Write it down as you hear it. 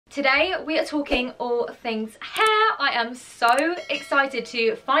Today we are talking all things hair. I am so excited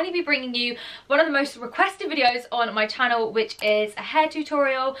to finally be bringing you one of the most requested videos on my channel, which is a hair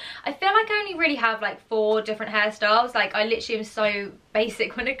tutorial. I feel like I only really have like 4 different hairstyles. Like, I literally am so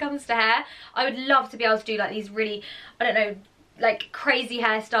basic when it comes to hair. I would love to be able to do like these really, I don't know, like crazy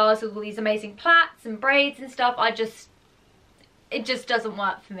hairstyles with all these amazing plaits and braids and stuff. It just doesn't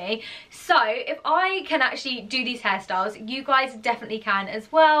work for me. So if I can actually do these hairstyles, you guys definitely can as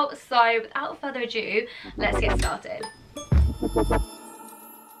well. So without further ado, let's get started.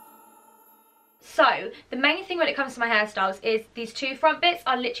 So the main thing when it comes to my hairstyles is these 2 front bits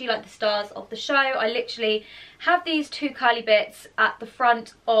are literally like the stars of the show. I literally have these 2 curly bits at the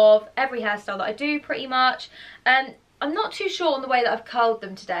front of every hairstyle that I do pretty much. I'm not too sure on the way that I've curled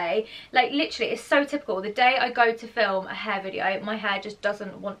them today. Like, literally, it's so typical. The day I go to film a hair video, my hair just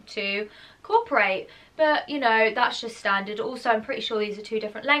doesn't want to cooperate. But, you know, that's just standard. Also, I'm pretty sure these are 2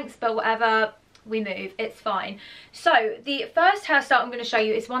 different lengths, but whatever, we move, it's fine. So the first hairstyle I'm going to show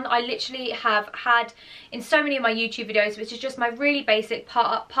you is one that I literally have had in so many of my YouTube videos, which is just my really basic part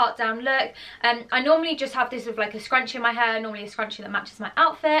up, part down look. I normally just have this with like a scrunchie in my hair, normally a scrunchie that matches my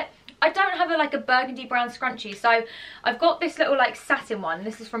outfit. I don't have like a burgundy brown scrunchie, so I've got this little like satin one.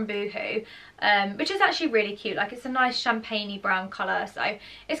 This is from Boohoo, which is actually really cute. Like, it's a nice champagne-y brown colour, so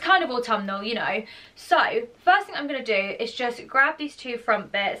it's kind of autumnal, you know. So first thing I'm going to do is just grab these 2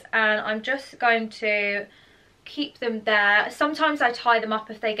 front bits, and I'm just going to keep them there. Sometimes I tie them up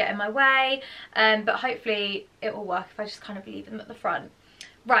if they get in my way, but hopefully it will work if I just kind of leave them at the front.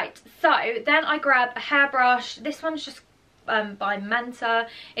 Right, so then I grab a hairbrush. This one's just by Manta.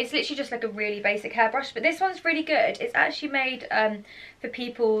 It's literally just like a really basic hairbrush, but this one's really good. It's actually made for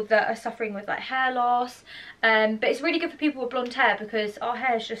people that are suffering with like hair loss, but it's really good for people with blonde hair because our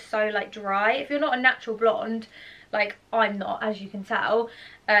hair is just so like dry. If you're not a natural blonde, like I'm not, as you can tell,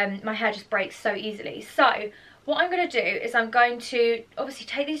 my hair just breaks so easily. So what I'm going to do is I'm going to obviously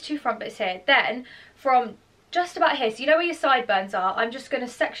take these 2 front bits here, then from just about here, so you know where your sideburns are, I'm just going to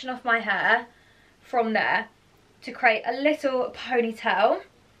section off my hair from there to create a little ponytail,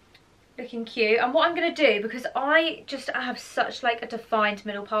 looking cute. And what I'm going to do, because I just have such like a defined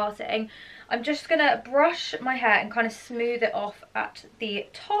middle parting, I'm just going to brush my hair and kind of smooth it off at the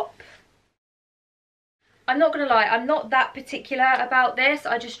top. I'm not going to lie, I'm not that particular about this.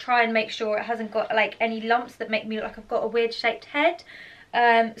 I just try and make sure it hasn't got like any lumps that make me look like I've got a weird shaped head.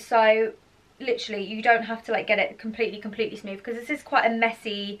 So literally you don't have to like get it completely smooth, because this is quite a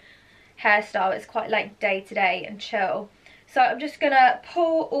messy hairstyle. It's quite like day to day and chill. So I'm just gonna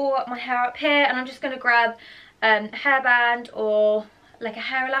pull all my hair up here, and I'm just gonna grab a hairband or like a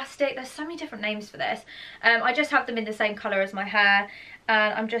hair elastic. There's so many different names for this. I just have them in the same colour as my hair,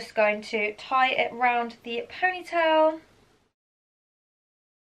 and I'm just going to tie it around the ponytail.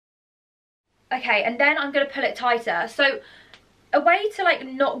 Okay, and then I'm gonna pull it tighter. So a way to like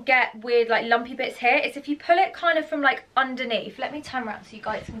not get weird like lumpy bits here is if you pull it kind of from like underneath. Let me turn around so you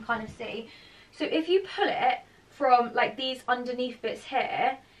guys can kind of see. So if you pull it from like these underneath bits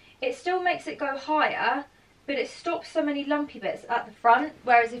here, it still makes it go higher, but it stops so many lumpy bits at the front,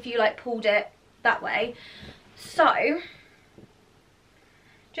 whereas if you like pulled it that way. So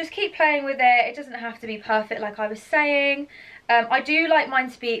just keep playing with it. It doesn't have to be perfect like I was saying. I do like mine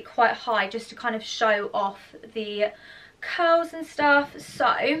to be quite high just to kind of show off the curls and stuff.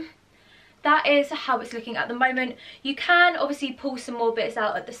 So that is how it's looking at the moment. You can obviously pull some more bits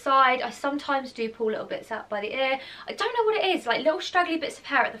out at the side. I sometimes do pull little bits out by the ear. I don't know what it is, like little straggly bits of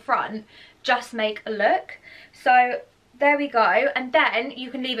hair at the front just make a look. So there we go, and then you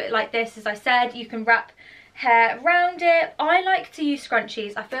can leave it like this. As I said, you can wrap hair around it. I like to use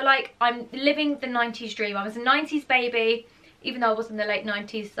scrunchies. I feel like I'm living the 90s dream. I was a 90s baby, even though I was in the late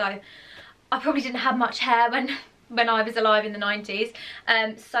 90s, so I probably didn't have much hair when I was alive in the 90s.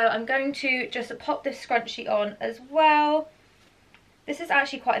 So I'm going to just pop this scrunchie on as well. This is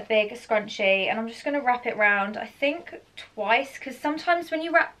actually quite a big scrunchie, and I'm just going to wrap it round, I think twice, because sometimes when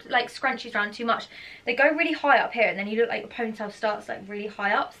you wrap like scrunchies around too much, they go really high up here, and then you look like your ponytail starts like really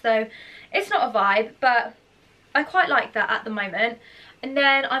high up. So it's not a vibe, but I quite like that at the moment. And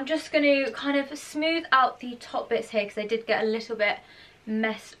then I'm just going to kind of smooth out the top bits here, because they did get a little bit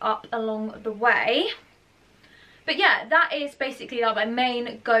messed up along the way. But yeah, that is basically like my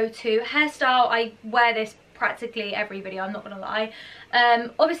main go-to hairstyle. I wear this practically every video, I'm not gonna lie.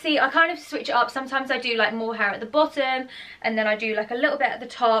 Obviously I kind of switch it up. Sometimes I do like more hair at the bottom, and then I do like a little bit at the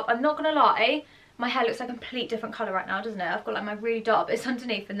top. I'm not gonna lie, my hair looks like a complete different colour right now, doesn't it? I've got like my really dark bits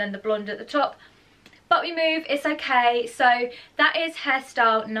underneath and then the blonde at the top. but we move, it's okay. So that is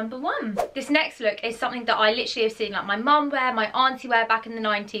hairstyle number 1. This next look is something that I literally have seen like my mum wear, my auntie wear back in the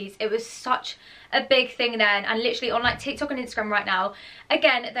 90s. It was such a big thing then, and literally on like TikTok and Instagram right now,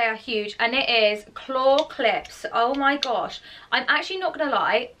 again, they are huge, and it is claw clips. Oh my gosh, I'm actually not gonna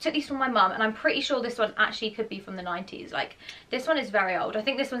lie, took these from my mum, and I'm pretty sure this one actually could be from the 90s. Like, this one is very old. I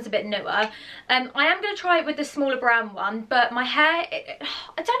think this one's a bit newer. I am gonna try it with the smaller brown one, but my hair,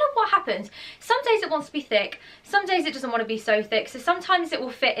 I don't know what happens. Some days it wants to be thick, some days it doesn't want to be so thick, so sometimes it will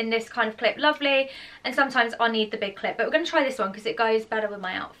fit in this kind of clip lovely, and sometimes I need the big clip. But we're gonna try this one because it goes better with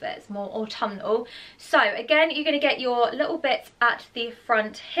my outfit. It's more autumnal. So again, you're going to get your little bits at the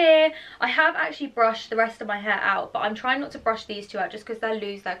front here. I have actually brushed the rest of my hair out, but I'm trying not to brush these two out just because they'll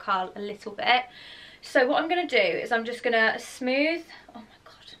lose their curl a little bit. So what I'm going to do is I'm just going to smooth, oh my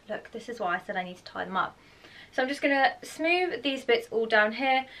god, look, this is why I said I need to tie them up. So I'm just going to smooth these bits all down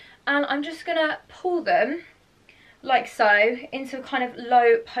here, and I'm just going to pull them like so into a kind of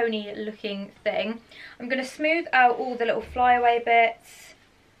low pony looking thing. I'm going to smooth out all the little flyaway bits.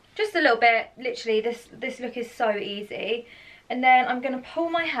 Just a little bit, literally, this look is so easy. And then I'm going to pull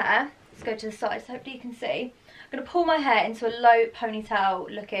my hair, let's go to the side so hopefully you can see. I'm going to pull my hair into a low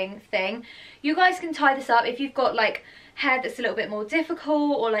ponytail looking thing. You guys can tie this up if you've got like hair that's a little bit more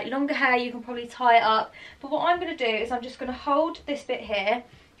difficult, or like longer hair, you can probably tie it up. But what I'm going to do is I'm just going to hold this bit here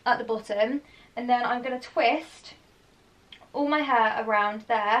at the bottom, and then I'm going to twist all my hair around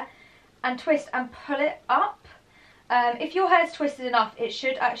there and twist and pull it up. If your hair's twisted enough, it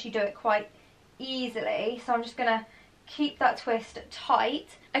should actually do it quite easily. So I'm just going to keep that twist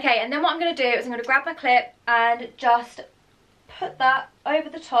tight. Okay, and then what I'm going to do is I'm going to grab my clip and just put that over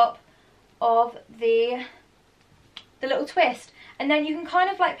the top of the little twist. And then you can kind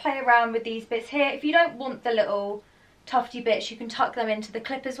of like play around with these bits here. If you don't want the little tufty bits, you can tuck them into the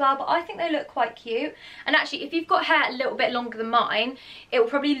clip as well, but I think they look quite cute. And actually, if you've got hair a little bit longer than mine, it will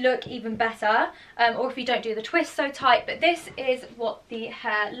probably look even better, or if you don't do the twist so tight. But this is what the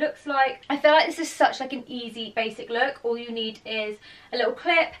hair looks like. I feel like this is such like an easy basic look. All you need is a little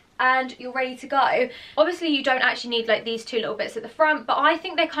clip and you're ready to go. Obviously you don't actually need like these two little bits at the front, but I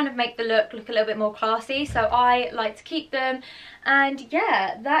think they kind of make the look a little bit more classy, so I like to keep them. And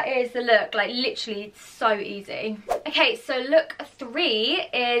yeah, that is the look. Like, literally, it's so easy. Okay, so look 3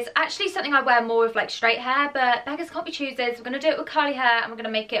 is actually something I wear more with like straight hair, but beggars can't be choosers. We're gonna do it with curly hair and we're gonna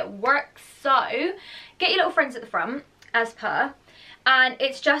make it work. So get your little friends at the front as per, and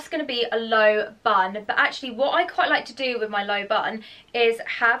it's just going to be a low bun. But actually what I quite like to do with my low bun is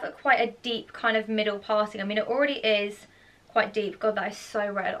have quite a deep kind of middle parting. I mean, it already is quite deep. God, that is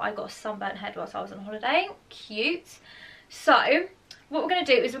so red. I got a sunburnt head whilst I was on holiday. Cute. So what we're going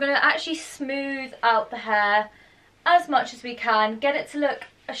to do is we're going to actually smooth out the hair as much as we can, get it to look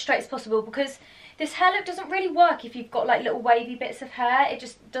as straight as possible, because this hair look doesn't really work if you've got like little wavy bits of hair. It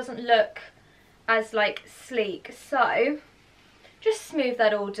just doesn't look as like sleek. So just smooth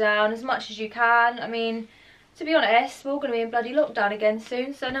that all down as much as you can. I mean, to be honest, we're all going to be in bloody lockdown again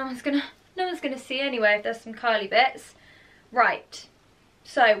soon, so no one's gonna see anyway if there's some curly bits. Right,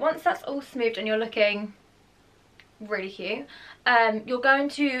 so once that's all smoothed and you're looking really cute, you're going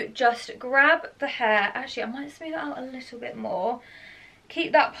to just grab the hair. Actually, I might smooth it out a little bit more.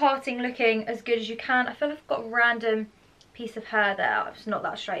 Keep that parting looking as good as you can. I feel like I've got a random piece of hair there. It's not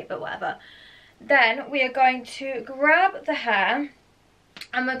that straight, but whatever. Then we are going to grab the hair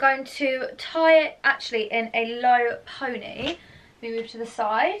and we're going to tie it actually in a low pony. We move to the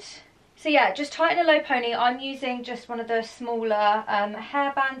side. So yeah, just tie it in a low pony. I'm using just one of the smaller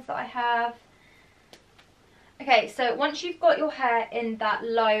hair bands that I have. Okay, so once you've got your hair in that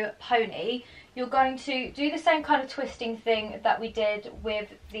low pony, you're going to do the same kind of twisting thing that we did with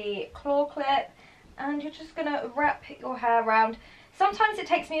the claw clip, and you're just going to wrap your hair around. Sometimes it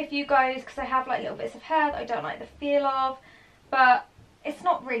takes me a few goes because I have like little bits of hair that I don't like the feel of, but it's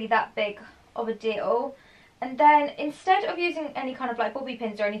not really that big of a deal. And then instead of using any kind of like bobby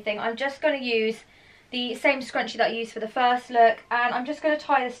pins or anything, I'm just going to use the same scrunchie that I used for the first look, and I'm just going to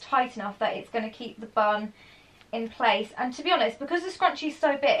tie this tight enough that it's going to keep the bun in place. And to be honest, because the scrunchie is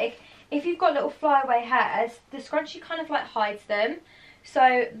so big, if you've got little flyaway hairs, the scrunchie kind of like hides them.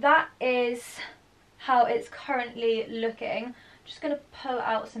 So that is how it's currently looking. Just going to pull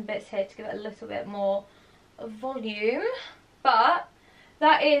out some bits here to give it a little bit more volume, but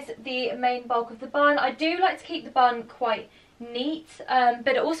that is the main bulk of the bun. I do like to keep the bun quite neat, but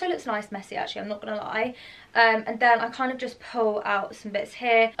it also looks nice messy, actually, I'm not gonna lie. And then I kind of just pull out some bits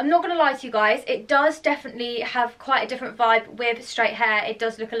here. I'm not gonna lie to you guys, it does definitely have quite a different vibe with straight hair. It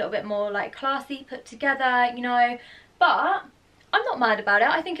does look a little bit more like classy, put together, you know, but I'm not mad about it.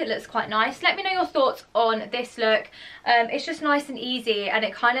 I think it looks quite nice. Let me know your thoughts on this look. It's just nice and easy, and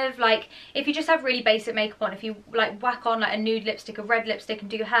it kind of like, if you just have really basic makeup on, if you like whack on like a nude lipstick, a red lipstick, and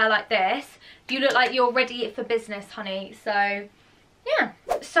do your hair like this, you look like you're ready for business, honey. So yeah.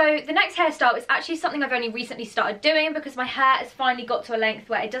 So the next hairstyle is actually something I've only recently started doing because my hair has finally got to a length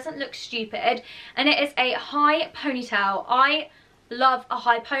where it doesn't look stupid, and it is a high ponytail. I love a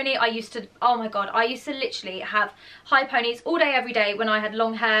high pony. I used to, oh my god, I used to literally have high ponies all day every day when I had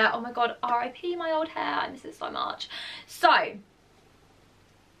long hair. Oh my god, RIP my old hair, I miss it so much. So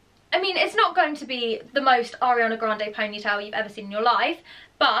I mean, it's not going to be the most Ariana Grande ponytail you've ever seen in your life,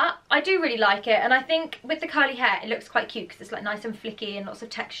 but I do really like it, and I think with the curly hair it looks quite cute because it's like nice and flicky and lots of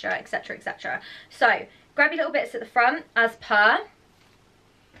texture, etc, etc. So grab your little bits at the front as per,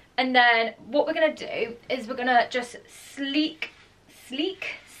 and then what we're going to do is we're going to just slick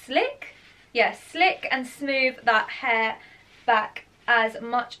and smooth that hair back as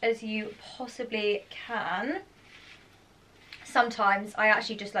much as you possibly can. Sometimes I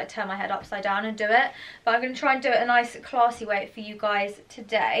actually just like turn my head upside down and do it, but I'm going to try and do it a nice classy way for you guys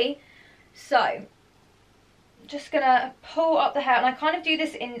today. So just gonna pull up the hair, and I kind of do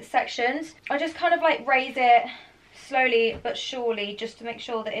this in sections. I just kind of like raise it slowly but surely just to make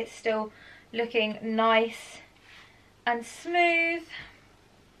sure that it's still looking nice and smooth.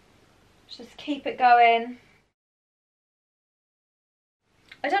 Just keep it going.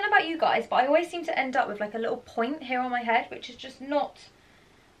 I don't know about you guys, but I always seem to end up with like a little point here on my head, which is just not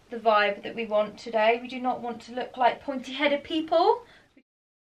the vibe that we want today. We do not want to look like pointy-headed people.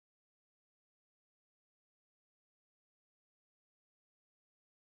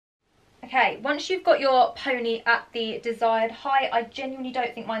 Okay, once you've got your pony at the desired height, I genuinely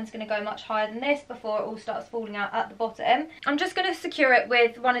don't think mine's going to go much higher than this before it all starts falling out at the bottom. I'm just going to secure it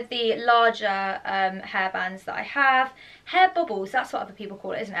with one of the larger hair bands that I have. Hair bubbles, that's what other people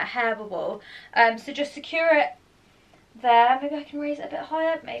call it, isn't it? A hair bubble. So just secure it there. Maybe I can raise it a bit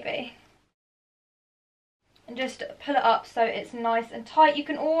higher, maybe. And just pull it up so it's nice and tight. You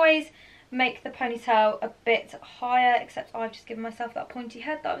can always make the ponytail a bit higher, except I've just given myself that pointy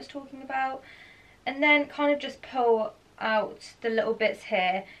head that I was talking about, and then kind of just pull out the little bits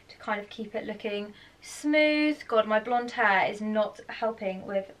here to kind of keep it looking smooth. God, my blonde hair is not helping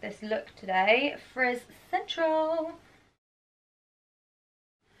with this look today. Frizz central.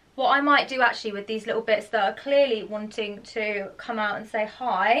 What I might do actually with these little bits that are clearly wanting to come out and say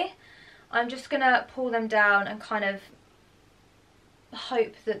hi, I'm just gonna pull them down and kind of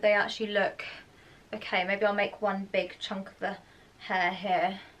hope that they actually look okay. Maybe I'll make one big chunk of the hair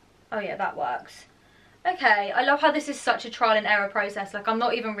here. Oh yeah, that works. Okay, I love how this is such a trial and error process. Like, I'm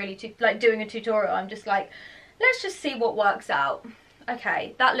not even really like doing a tutorial. I'm just like, let's just see what works out.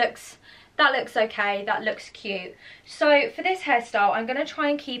 Okay, that looks okay, that looks cute. So for this hairstyle, I'm going to try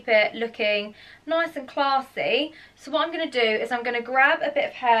and keep it looking nice and classy. So what I'm going to do is I'm going to grab a bit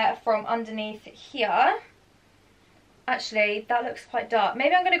of hair from underneath here. Actually, that looks quite dark.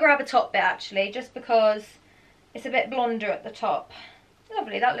 Maybe I'm going to grab a top bit actually, just because it's a bit blonder at the top.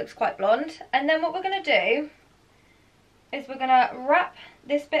 Lovely, that looks quite blonde. And then what we're going to do is we're going to wrap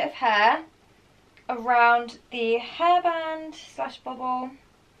this bit of hair around the hairband slash bubble,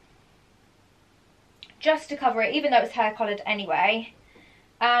 just to cover it, even though it's hair coloured anyway.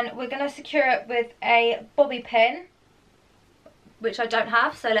 And we're going to secure it with a bobby pin, which I don't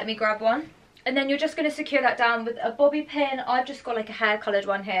have, so let me grab one. And then you're just going to secure that down with a bobby pin. I've just got like a hair coloured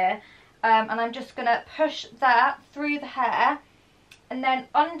one here. And I'm just going to push that through the hair. And then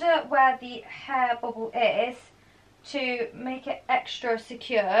under where the hair bubble is, to make it extra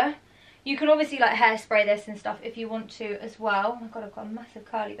secure, you can obviously like hairspray this and stuff if you want to as well. Oh my god, I've got a massive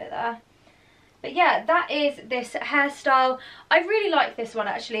curly bit there. But yeah, that is this hairstyle. I really like this one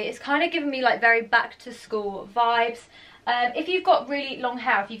actually. It's kind of giving me like very back to school vibes. If you've got really long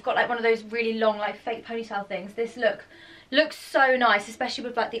hair, if you've got like one of those really long like fake ponytail things, this look looks so nice, especially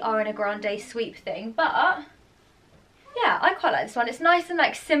with like the Ariana Grande sweep thing. But yeah, I quite like this one. It's nice and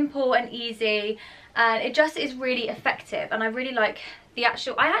like simple and easy, and it just is really effective. And I really like the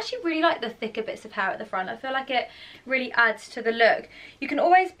actual, I actually really like the thicker bits of hair at the front. I feel like it really adds to the look. You can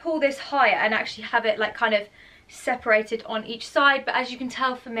always pull this higher and actually have it like kind of separated on each side, but as you can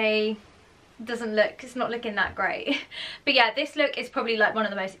tell for me, doesn't look, it's not looking that great. But yeah, this look is probably like one of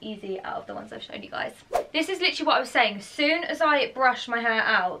the most easy out of the ones I've shown you guys. This is literally what I was saying. As soon as I brush my hair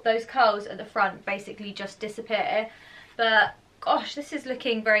out, those curls at the front basically just disappear. But gosh, this is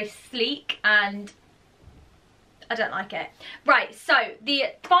looking very sleek and I don't like it. Right, so the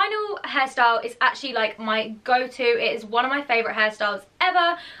final hairstyle is actually like my go-to. It is one of my favourite hairstyles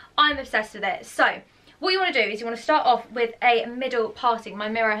ever. I'm obsessed with it. So what you want to do is you want to start off with a middle parting. My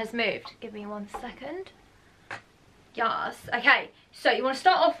mirror has moved. Give me 1 second. Yes. Okay, so you want to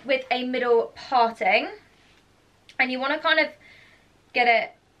start off with a middle parting, and you want to kind of get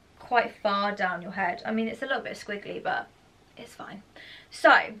it quite far down your head. I mean, it's a little bit squiggly, but it's fine.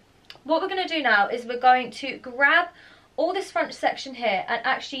 So what we're going to do now is we're going to grab all this front section here, and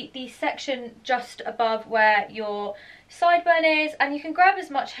actually the section just above where your sideburn is, and you can grab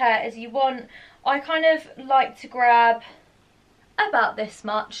as much hair as you want. I kind of like to grab about this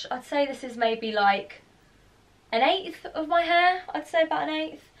much. I'd say this is maybe like 1/8 of my hair. I'd say about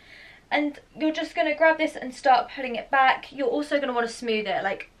 1/8. And you're just going to grab this and start pulling it back. You're also going to want to smooth it.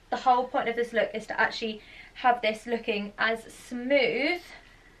 Like, the whole point of this look is to actually have this looking as smooth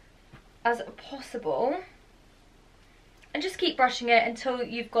as possible. And just keep brushing it until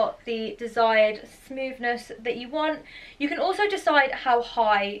you've got the desired smoothness that you want. You can also decide how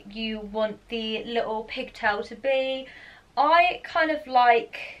high you want the little pigtail to be. I kind of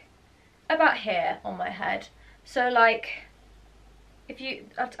like about here on my head. So like, if you,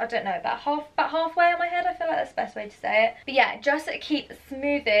 I don't know, about halfway on my head, I feel like that's the best way to say it. But yeah, just keep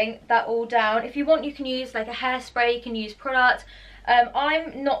smoothing that all down. If you want, you can use like a hairspray, you can use product.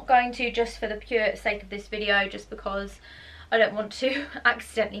 I'm not going to, just for the pure sake of this video, just because I don't want to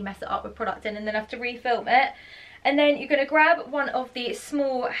accidentally mess it up with product in and then have to refilm it. And then you're going to grab one of the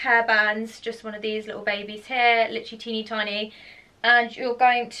small hair bands, just one of these little babies here, literally teeny tiny, and you're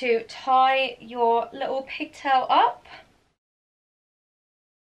going to tie your little pigtail up.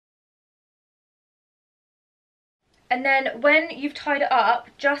 And then when you've tied it up,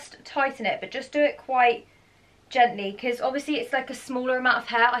 just tighten it, but just do it quite gently, because obviously it's like a smaller amount of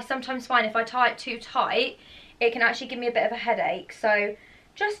hair. I sometimes find if I tie it too tight, it can actually give me a bit of a headache. So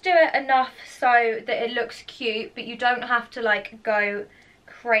just do it enough so that it looks cute, but you don't have to like go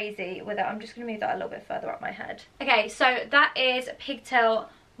crazy with it. I'm just going to move that a little bit further up my head. Okay, so that is pigtail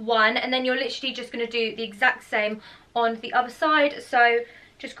 1, and then you're literally just going to do the exact same on the other side. So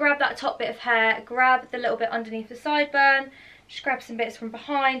just grab that top bit of hair, grab the little bit underneath the sideburn, just grab some bits from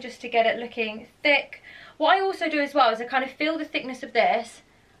behind just to get it looking thick. What I also do as well is I kind of feel the thickness of this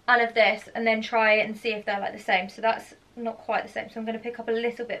and of this, and then try it and see if they're like the same. So that's not quite the same, so I'm going to pick up a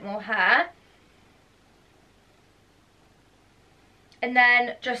little bit more hair. And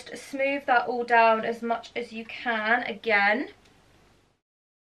then just smooth that all down as much as you can again.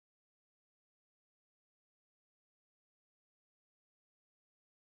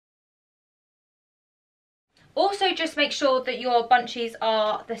 Also, just make sure that your bunchies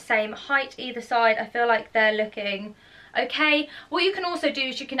are the same height either side. I feel like they're looking okay. What you can also do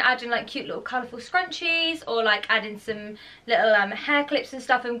is you can add in like cute little colourful scrunchies, or like add in some little hair clips and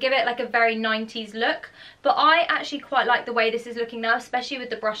stuff and give it like a very 90s look. But I actually quite like the way this is looking now, especially with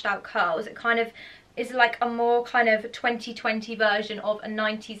the brushed out curls. It kind of is like a more kind of 2020 version of a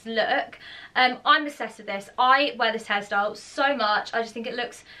 90s look. I'm obsessed with this. I wear this hairstyle so much. I just think it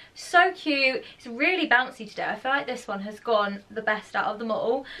looks so cute. It's really bouncy today. I feel like this one has gone the best out of them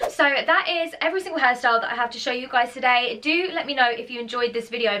all. So that is every single hairstyle that I have to show you guys today. Do let me know if you enjoyed this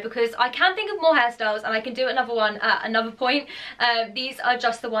video, because I can think of more hairstyles and I can do another one at another point. These are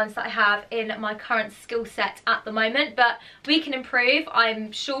just the ones that I have in my current skill set at the moment, but we can improve.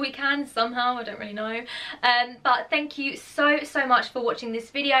 I'm sure we can somehow. I don't really know. But thank you so much for watching this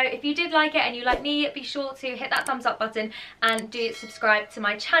video. If you did like it and you like me, be sure to hit that thumbs up button and do subscribe to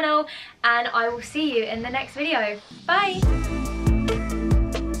my channel, and I will see you in the next video. Bye.